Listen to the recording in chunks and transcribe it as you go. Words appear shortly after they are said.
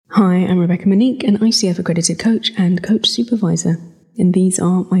Hi, I'm rbccmnq, an ICF accredited coach and coach supervisor, and these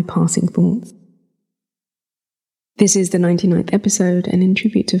are my passing thoughts. This is the 99th episode, and in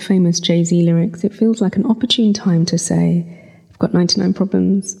tribute to famous Jay-Z lyrics, it feels like an opportune time to say, I've got 99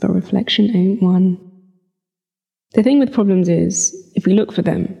 problems, but reflection ain't one. The thing with problems is, if we look for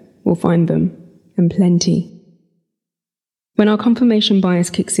them, we'll find them, and plenty. When our confirmation bias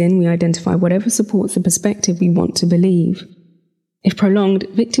kicks in, we identify whatever supports the perspective we want to believe. If prolonged,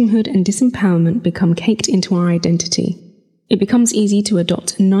 victimhood and disempowerment become caked into our identity. It becomes easy to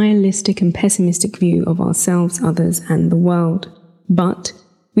adopt a nihilistic and pessimistic view of ourselves, others, and the world. But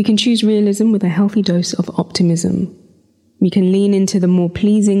we can choose realism with a healthy dose of optimism. We can lean into the more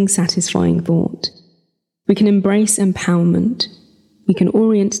pleasing, satisfying thought. We can embrace empowerment. We can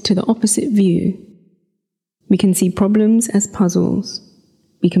orient to the opposite view. We can see problems as puzzles.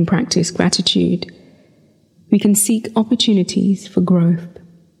 We can practice gratitude. We can seek opportunities for growth.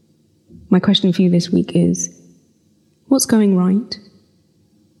 My question for you this week is, what's going right?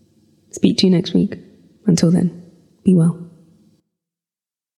 Speak to you next week. Until then, be well.